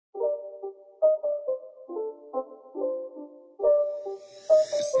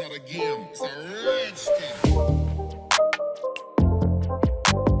start again. It's a rich thing.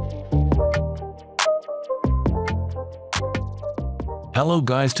 Hello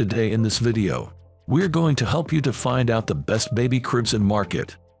guys, today in this video, we're going to help you to find out the best baby cribs in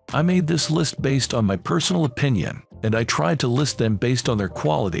market. I made this list based on my personal opinion, and I tried to list them based on their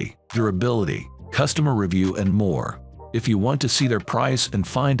quality, durability, customer review and more. If you want to see their price and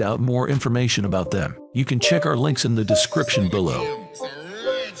find out more information about them, you can check our links in the description below. It's a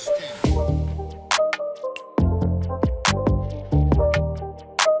rich thing.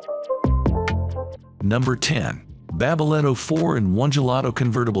 Number 10. Babyletto 4-in-1 Gelato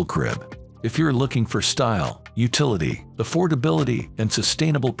Convertible Crib. If you're looking for style, utility, affordability, and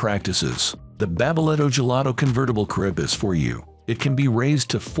sustainable practices, the Babyletto Gelato Convertible Crib is for you. It can be raised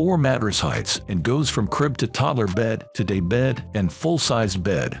to 4 mattress heights and goes from crib to toddler bed to day bed and full-sized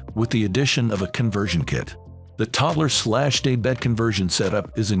bed with the addition of a conversion kit. The toddler/day bed conversion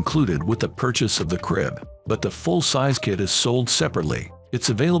setup is included with the purchase of the crib, but the full-size kit is sold separately. It's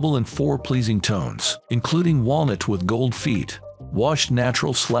available in 4 pleasing tones, including walnut with gold feet, washed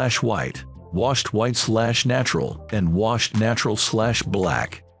natural/white, washed white/natural, and washed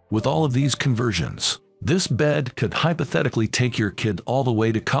natural/black. With all of these conversions, this bed could hypothetically take your kid all the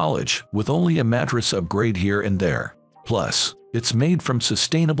way to college with only a mattress upgrade here and there. Plus, it's made from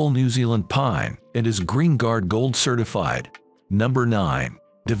sustainable New Zealand pine and is Green Guard Gold certified. Number 9.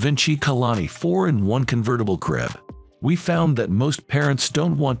 Da Vinci Kalani 4-in-1 Convertible Crib. We found that most parents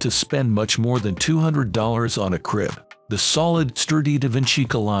don't want to spend much more than $200 on a crib. The solid, sturdy Da Vinci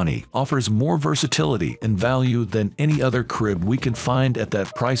Kalani offers more versatility and value than any other crib we can find at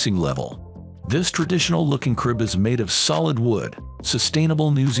that pricing level. This traditional-looking crib is made of solid wood,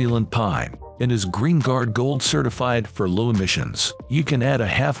 sustainable New Zealand pine, and is Green Guard Gold certified for low emissions. You can add a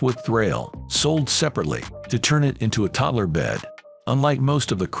half-width rail, sold separately, to turn it into a toddler bed. Unlike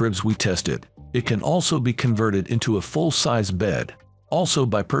most of the cribs we tested, it can also be converted into a full-size bed, also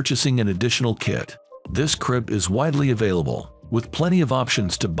by purchasing an additional kit. This crib is widely available, with plenty of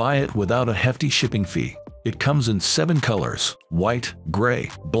options to buy it without a hefty shipping fee. It comes in 7 colors: white,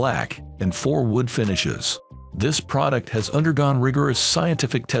 gray, black, and 4 wood finishes. This product has undergone rigorous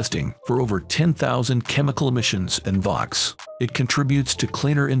scientific testing for over 10,000 chemical emissions and VOX. It contributes to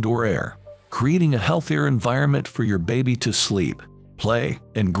cleaner indoor air, creating a healthier environment for your baby to sleep, play,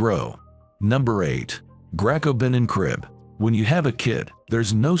 and grow. Number 8. Graco Bin Crib. When you have a kid,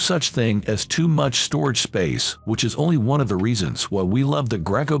 there's no such thing as too much storage space, which is only one of the reasons why we love the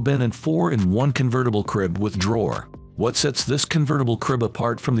Graco Bin 4-in-1 Convertible Crib with drawer. What sets this convertible crib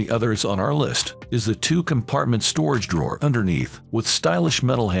apart from the others on our list is the 2-compartment storage drawer underneath, with stylish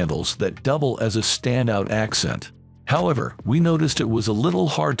metal handles that double as a standout accent. However, we noticed it was a little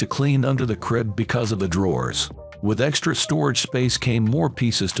hard to clean under the crib because of the drawers. With extra storage space came more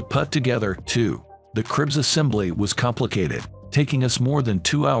pieces to put together, too. The crib's assembly was complicated, taking us more than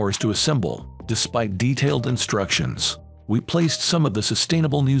 2 hours to assemble, despite detailed instructions. We placed some of the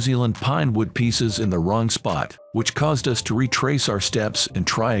sustainable New Zealand pine wood pieces in the wrong spot, which caused us to retrace our steps and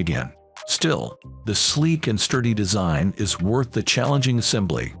try again. Still, the sleek and sturdy design is worth the challenging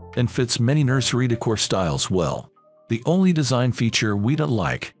assembly and fits many nursery decor styles well. The only design feature we don't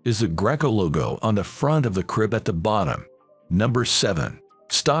like is the Graco logo on the front of the crib at the bottom. Number 7.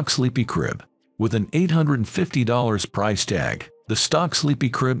 Stock Sleepy Crib. With an $850 price tag, the stock Sleepy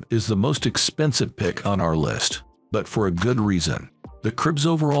Crib is the most expensive pick on our list, but for a good reason. The crib's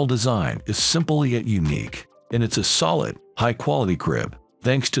overall design is simple yet unique, and it's a solid, high-quality crib,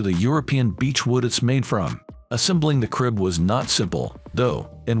 thanks to the European beech wood it's made from. Assembling the crib was not simple, though,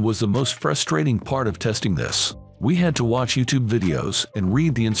 and was the most frustrating part of testing this. We had to watch YouTube videos and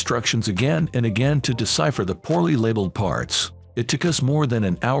read the instructions again and again to decipher the poorly labeled parts. It took us more than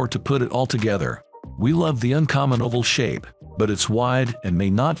an hour to put it all together. We love the uncommon oval shape, but it's wide and may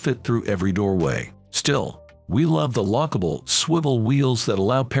not fit through every doorway. Still, we love the lockable, swivel wheels that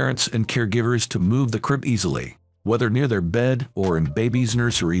allow parents and caregivers to move the crib easily, whether near their bed or in baby's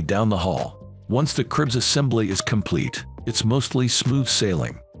nursery down the hall. Once the crib's assembly is complete, it's mostly smooth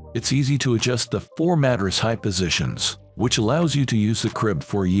sailing. It's easy to adjust the 4 mattress height positions, which allows you to use the crib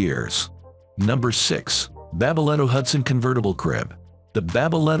for years. Number 6. Babyletto Hudson Convertible Crib. The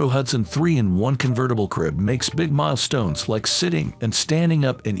Babyletto Hudson 3-in-1 Convertible Crib makes big milestones like sitting and standing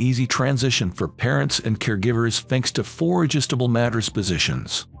up an easy transition for parents and caregivers thanks to 4 adjustable mattress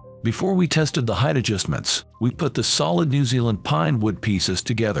positions. Before we tested the height adjustments, we put the solid New Zealand pine wood pieces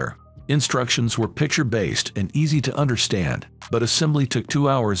together. Instructions were picture-based and easy to understand, but assembly took 2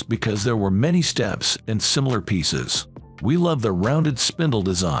 hours because there were many steps and similar pieces. We love the rounded spindle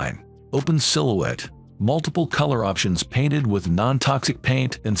design, open silhouette, multiple color options painted with non-toxic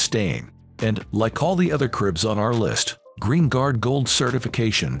paint and stain, and, like all the other cribs on our list, Green Guard Gold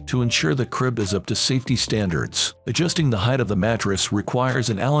certification to ensure the crib is up to safety standards. Adjusting the height of the mattress requires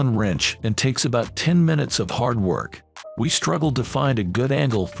an Allen wrench and takes about 10 minutes of hard work. We struggled to find a good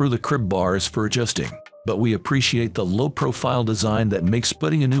angle through the crib bars for adjusting, but we appreciate the low-profile design that makes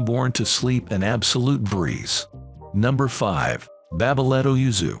putting a newborn to sleep an absolute breeze. Number 5. Babyletto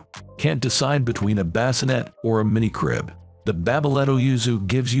Yuzu. Can't decide between a bassinet or a mini crib? The Babyletto Yuzu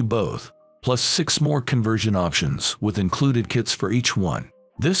gives you both, plus 6 more conversion options with included kits for each one.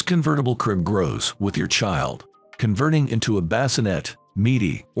 This convertible crib grows with your child, converting into a bassinet,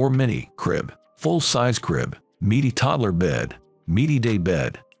 meaty, or mini crib, full-size crib, meaty toddler bed, meaty day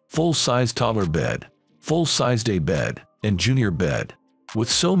bed, full-size toddler bed, full-size day bed, and junior bed. With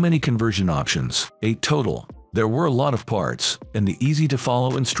so many conversion options, 8 total, there were a lot of parts, and the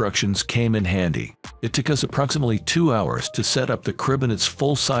easy-to-follow instructions came in handy. It took us approximately 2 hours to set up the crib in its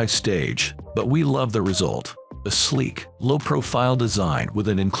full-size stage, but we love the result. A sleek, low-profile design with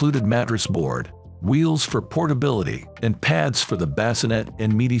an included mattress board, wheels for portability, and pads for the bassinet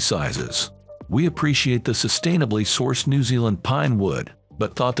and meaty sizes. We appreciate the sustainably sourced New Zealand pine wood,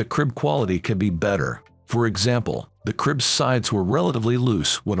 but thought the crib quality could be better. For example, the crib's sides were relatively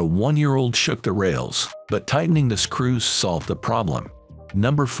loose when a 1-year-old shook the rails, but tightening the screws solved the problem.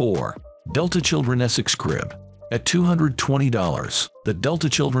 Number 4. Delta Children Essex Crib. At $220, the Delta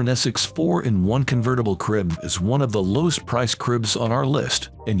Children Essex 4-in-1 convertible crib is one of the lowest priced cribs on our list,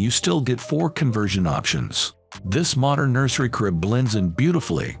 and you still get 4 conversion options. This modern nursery crib blends in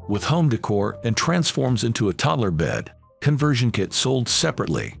beautifully with home decor and transforms into a toddler bed. Conversion kit sold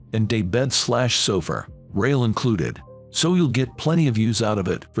separately, and day bed/sofa, rail included, so you'll get plenty of use out of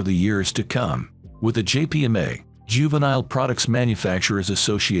it for the years to come. With a JPMA, Juvenile Products Manufacturers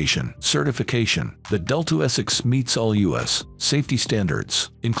Association certification, the Delta Essex meets all U.S. safety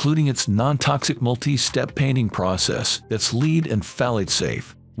standards, including its non-toxic multi-step painting process that's lead and phthalate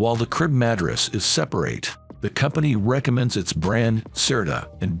safe. While the crib mattress is separate, the company recommends its brand, Certa,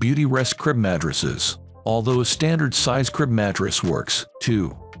 and Beauty Rest crib mattresses. Although a standard size crib mattress works,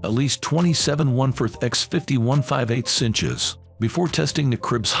 too, at least 27 1/4 x 51 5/8 inches. Before testing the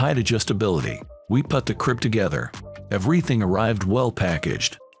crib's height adjustability, we put the crib together. Everything arrived well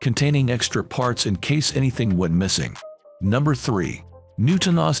packaged, containing extra parts in case anything went missing. Number 3.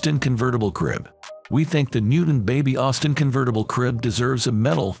 Newton Austin Convertible Crib. We think the Newton Baby Austin Convertible Crib deserves a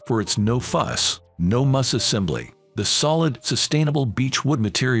medal for its no-fuss, no-muss assembly. The solid, sustainable beech wood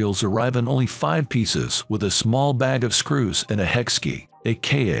materials arrive in only 5 pieces with a small bag of screws and a hex key,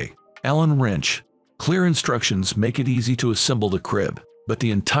 aka Allen wrench. Clear instructions make it easy to assemble the crib, but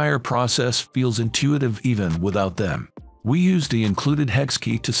the entire process feels intuitive even without them. We used the included hex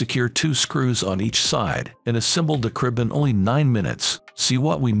key to secure 2 screws on each side and assembled the crib in only 9 minutes. See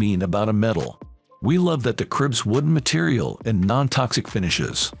what we mean about a medal. We love that the crib's wooden material and non-toxic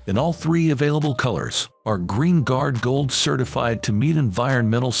finishes, in all 3 available colors, are Green Guard Gold certified to meet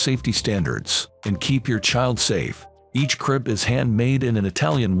environmental safety standards and keep your child safe. Each crib is handmade in an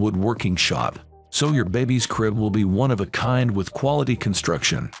Italian woodworking shop, so your baby's crib will be one of a kind with quality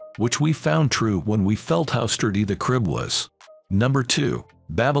construction, which we found true when we felt how sturdy the crib was. Number 2.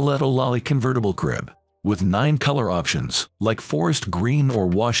 Babyletto Lolly Convertible Crib. With 9 color options, like forest green or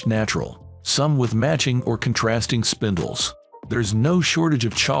washed natural, some with matching or contrasting spindles. There's no shortage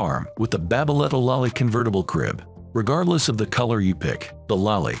of charm with the Babyletto Lolly Convertible Crib. Regardless of the color you pick, the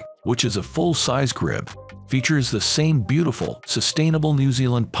Lolly, which is a full-size crib, features the same beautiful, sustainable New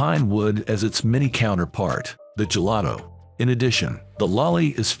Zealand pine wood as its mini counterpart, the Gelato. In addition, the Lolly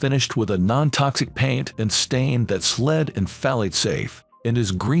is finished with a non-toxic paint and stain that's lead and phthalate safe, and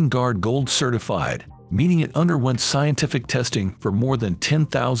is Green Guard Gold certified, meaning it underwent scientific testing for more than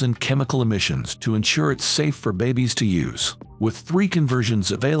 10,000 chemical emissions to ensure it's safe for babies to use. With 3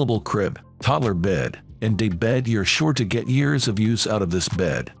 conversions available: crib, toddler bed, and day bed, you're sure to get years of use out of this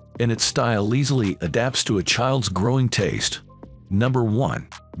bed, and its style easily adapts to a child's growing taste. Number 1.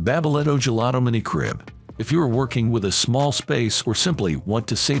 Babyletto Gelato Mini Crib. If you are working with a small space or simply want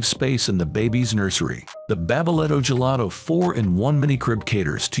to save space in the baby's nursery, the Babyletto Gelato 4-in-1 Mini Crib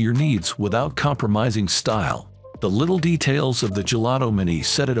caters to your needs without compromising style. The little details of the Gelato Mini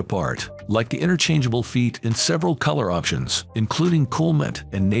set it apart, like the interchangeable feet in several color options, including cool mint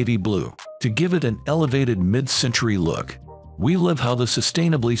and navy blue, to give it an elevated mid-century look. We love how the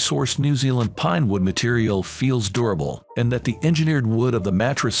sustainably sourced New Zealand pine wood material feels durable, and that the engineered wood of the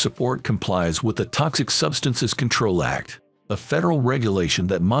mattress support complies with the Toxic Substances Control Act, a federal regulation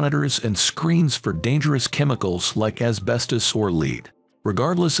that monitors and screens for dangerous chemicals like asbestos or lead.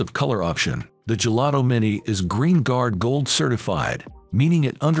 Regardless of color option, The Gelato Mini is Green Guard Gold certified, meaning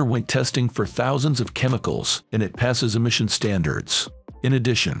it underwent testing for thousands of chemicals and it passes emission standards. In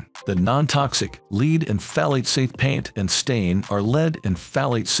addition, the non-toxic, lead and phthalate safe paint and stain are lead and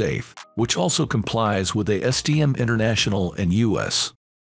phthalate safe, which also complies with ASTM International and US